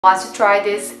Once you try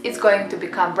this, it's going to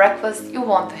become breakfast you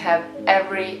want to have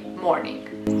every morning.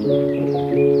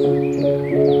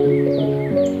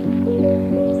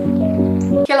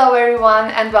 Hello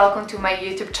everyone and welcome to my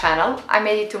YouTube channel. I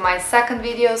made it to my second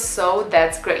video, so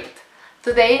that's great.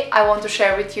 Today I want to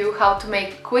share with you how to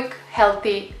make quick,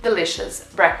 healthy,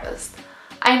 delicious breakfast.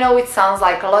 I know it sounds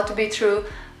like a lot to be true,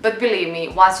 but believe me,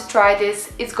 once you try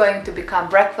this, it's going to become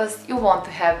breakfast you want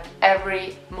to have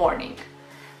every morning.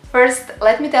 First,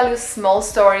 let me tell you a small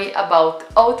story about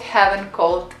oat heaven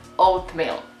called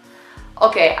oatmeal.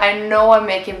 Okay, I know I'm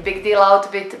making a big deal out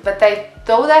of it, but I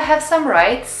thought I have some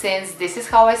right, since this is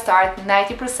how I start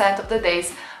 90% of the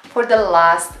days for the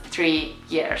last 3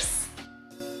 years.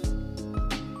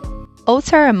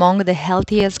 Oats are among the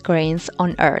healthiest grains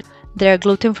on earth. They are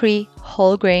gluten-free,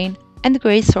 whole grain, and a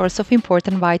great source of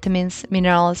important vitamins,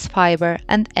 minerals, fiber,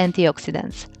 and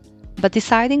antioxidants. But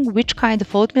deciding which kind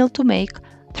of oatmeal to make,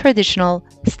 traditional,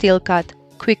 steel cut,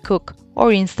 quick cook,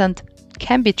 or instant,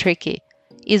 can be tricky.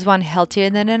 Is one healthier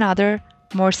than another,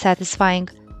 more satisfying,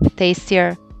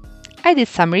 tastier? I did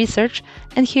some research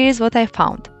and here is what I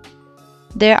found.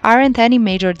 There aren't any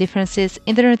major differences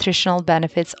in the nutritional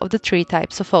benefits of the three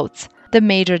types of oats. The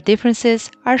major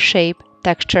differences are shape,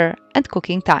 texture, and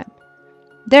cooking time.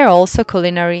 There are also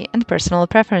culinary and personal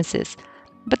preferences.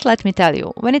 But let me tell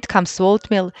you, when it comes to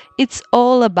oatmeal, it's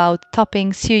all about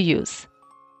toppings you use.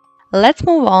 Let's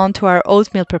move on to our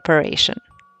oatmeal preparation.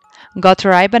 Got a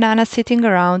ripe banana sitting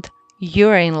around?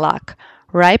 You're in luck.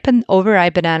 Ripe and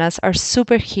overripe bananas are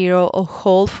superhero of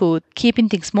whole food, keeping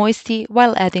things moisty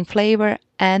while adding flavor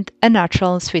and a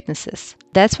natural sweetnesses.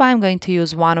 That's why I'm going to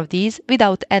use one of these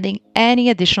without adding any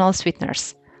additional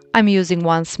sweeteners. I'm using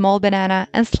one small banana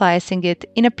and slicing it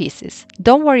in pieces.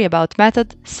 Don't worry about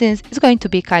method, since it's going to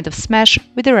be kind of smash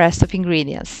with the rest of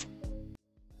ingredients.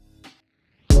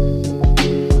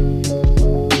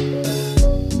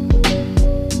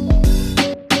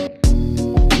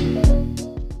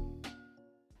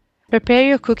 Prepare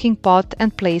your cooking pot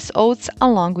and place oats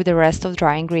along with the rest of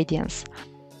dry ingredients.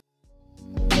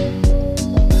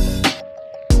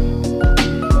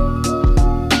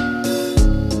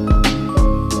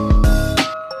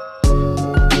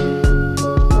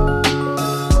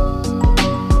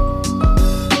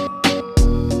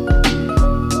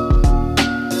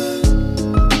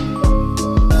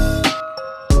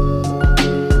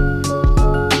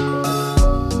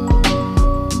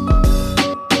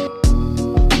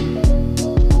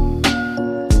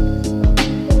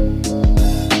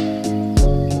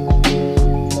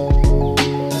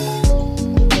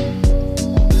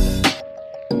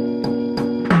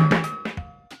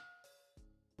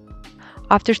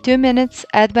 After 2 minutes,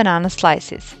 add banana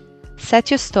slices. Set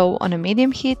your stove on a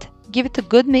medium heat, give it a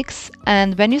good mix,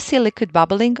 and when you see liquid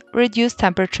bubbling, reduce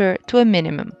temperature to a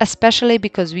minimum, especially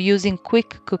because we're using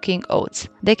quick cooking oats.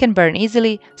 They can burn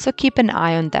easily, so keep an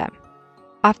eye on them.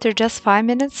 After just 5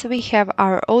 minutes, we have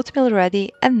our oatmeal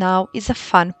ready, and now is a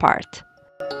fun part.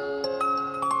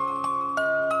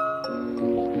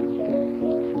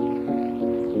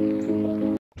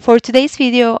 For today's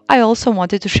video, I also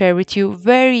wanted to share with you a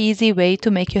very easy way to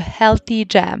make a healthy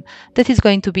jam that is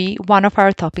going to be one of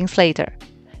our toppings later.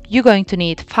 You're going to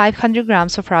need 500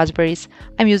 grams of raspberries.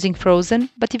 I'm using frozen,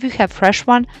 but if you have fresh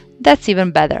one, that's even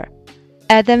better.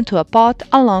 Add them to a pot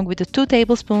along with the 2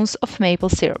 tablespoons of maple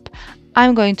syrup.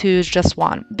 I'm going to use just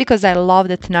one because I love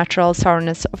that natural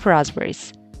sourness of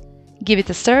raspberries. Give it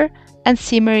a stir and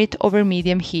simmer it over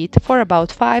medium heat for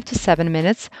about 5 to 7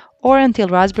 minutes or until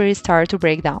raspberries start to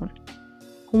break down.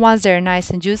 Once they're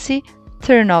nice and juicy,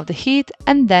 turn off the heat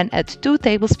and then add 2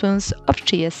 tablespoons of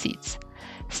chia seeds.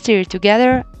 Stir it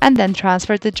together and then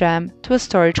transfer the jam to a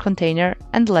storage container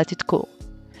and let it cool.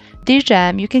 This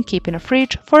jam you can keep in a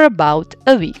fridge for about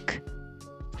a week.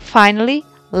 Finally,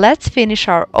 let's finish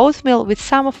our oatmeal with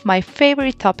some of my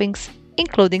favorite toppings,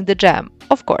 including the jam,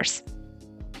 of course.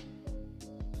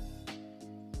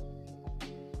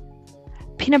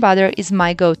 Peanut butter is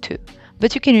my go-to,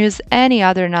 but you can use any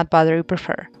other nut butter you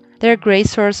prefer. They're a great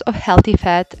source of healthy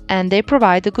fat and they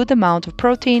provide a good amount of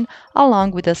protein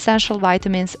along with essential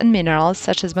vitamins and minerals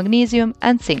such as magnesium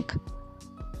and zinc.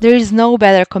 There is no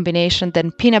better combination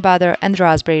than peanut butter and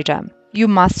raspberry jam. You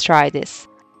must try this.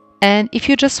 And if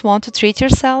you just want to treat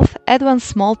yourself, add one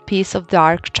small piece of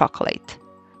dark chocolate.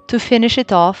 To finish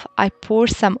it off, I pour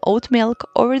some oat milk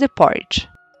over the porridge.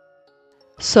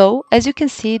 So, as you can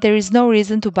see, there is no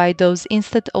reason to buy those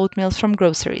instant oatmeals from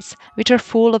groceries, which are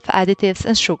full of additives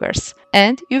and sugars,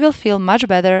 and you will feel much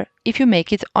better if you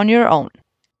make it on your own.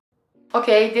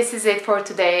 Okay, this is it for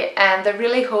today, and I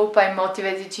really hope I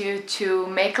motivated you to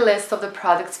make a list of the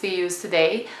products we use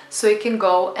today so you can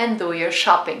go and do your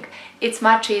shopping. It's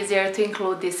much easier to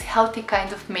include this healthy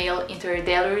kind of meal into your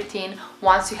daily routine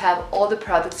once you have all the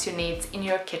products you need in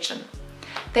your kitchen.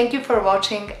 Thank you for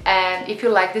watching, and if you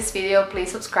like this video,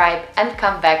 please subscribe and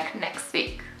come back next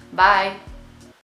week. Bye!